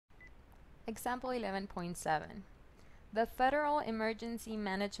Example 11.7. The Federal Emergency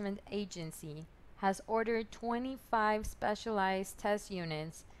Management Agency has ordered 25 specialized test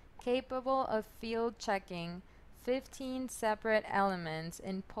units capable of field checking 15 separate elements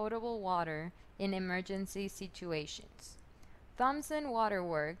in potable water in emergency situations. Thomson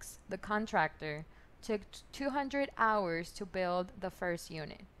Waterworks, the contractor, took 200 hours to build the first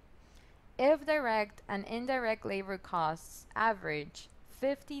unit. If direct and indirect labor costs average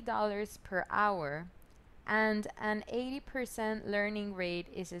 $50 per hour and an 80% learning rate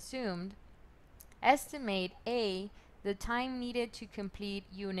is assumed, estimate A, the time needed to complete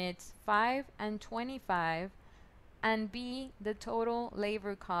units 5 and 25, and B, the total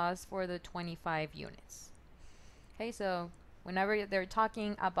labor cost for the 25 units. Okay, so whenever they're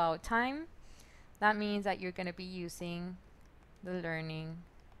talking about time, that means that you're going to be using the learning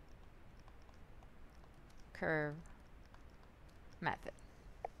curve method.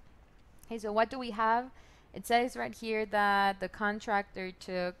 Okay, so what do we have? It says right here that the contractor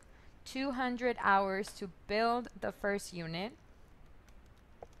took 200 hours to build the first unit.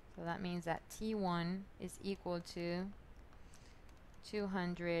 So that means that T1 is equal to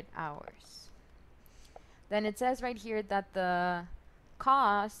 200 hours. Then it says right here that the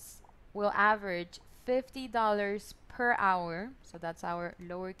costs will average $50 per hour. So that's our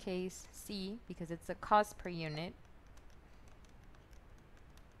lowercase c because it's the cost per unit.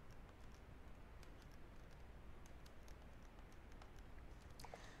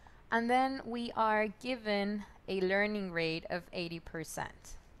 And then we are given a learning rate of 80%.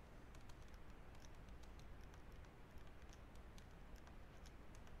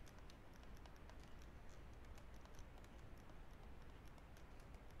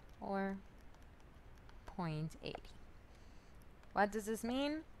 Or 0.80. What does this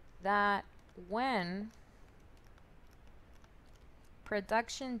mean? That when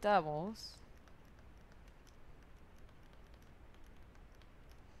production doubles,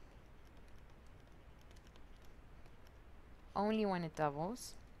 only when it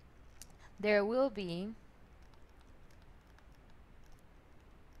doubles, there will be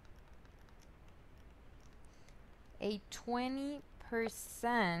a 20%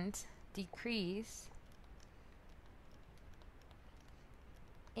 decrease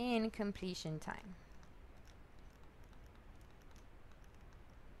in completion time.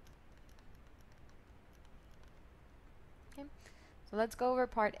 Okay, so let's go over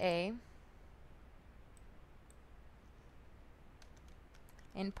part A.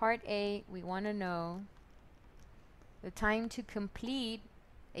 In part A, we want to know the time to complete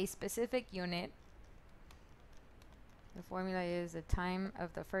a specific unit. The formula is the time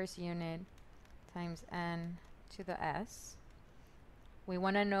of the first unit times n to the s. We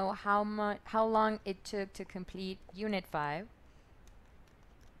want to know how long it took to complete unit 5.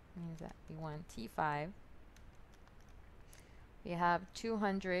 Means that we want T5. We have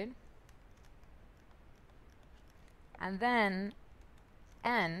 200. And then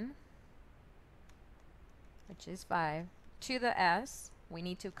n, which is 5, to the s. We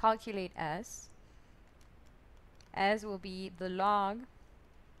need to calculate s. S will be the log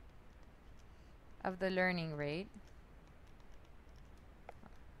of the learning rate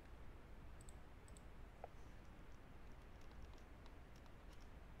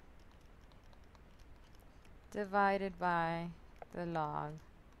divided by the log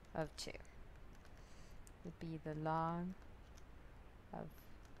of 2. It would be the log of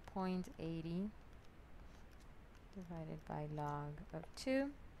 0.80 divided by log of 2,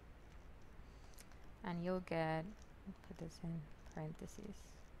 and you'll get, I'll put this in parentheses,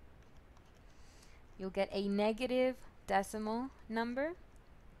 you'll get a negative decimal number.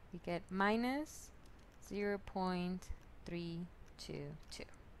 You get minus 0.322. So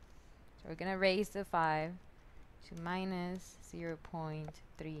we're going to raise the 5 to minus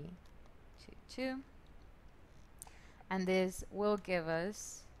 0.322, and this will give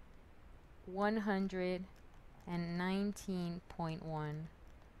us 119.1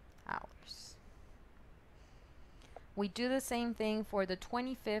 hours. We do the same thing for the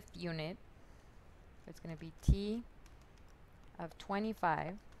 25th unit. It's going to be T of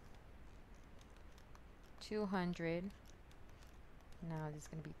 25, 200. Now this is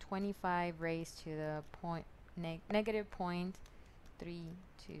going to be 25 raised to the negative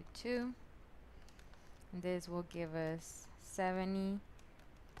 0.322. And this will give us 70.9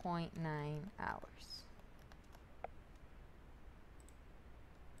 hours.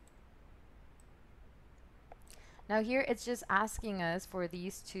 Now here it's just asking us for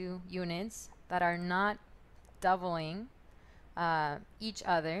these two units that are not doubling each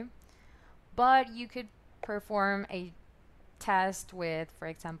other, but you could perform a test with, for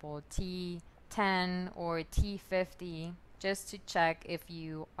example, T10 or T50, just to check if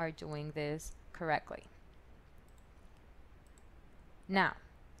you are doing this correctly. Now,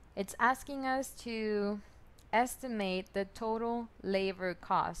 it's asking us to estimate the total labor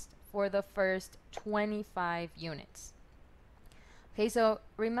cost for the first 25 units. Okay, so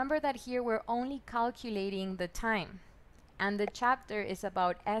remember that here we're only calculating the time, and the chapter is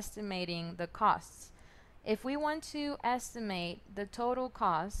about estimating the costs. If we want to estimate the total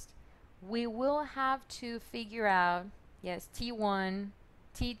cost, we will have to figure out, yes, T1,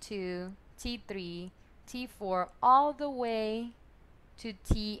 T2, T3, T4, all the way to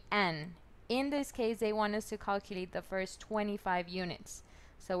Tn. In this case, they want us to calculate the first 25 units.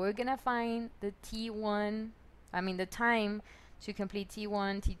 So we're gonna find the the time to complete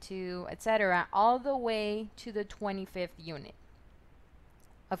T1, T2, etc., all the way to the 25th unit.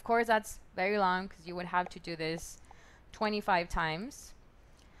 Of course, that's very long because you would have to do this 25 times.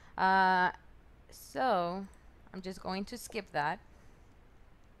 So I'm just going to skip that,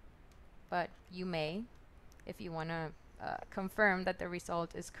 but you may if you want to confirm that the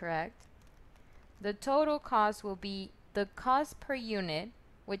result is correct. The total cost will be the cost per unit,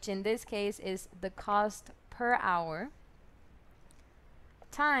 which in this case is the cost per hour,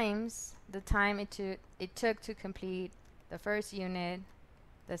 times the time it took to complete the first unit,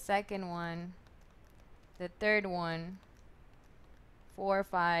 the second one, the third one, 4,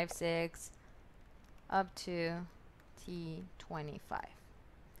 5, 6, up to T25.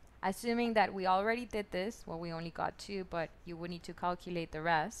 Assuming that we already did this, well, we only got 2, but you would need to calculate the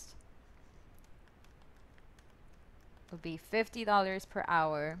rest. It would be $50 per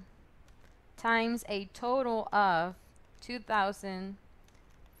hour times a total of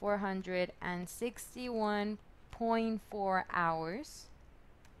 2,461.4 hours,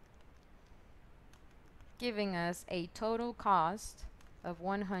 giving us a total cost of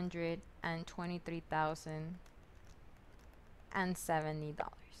 $123,070.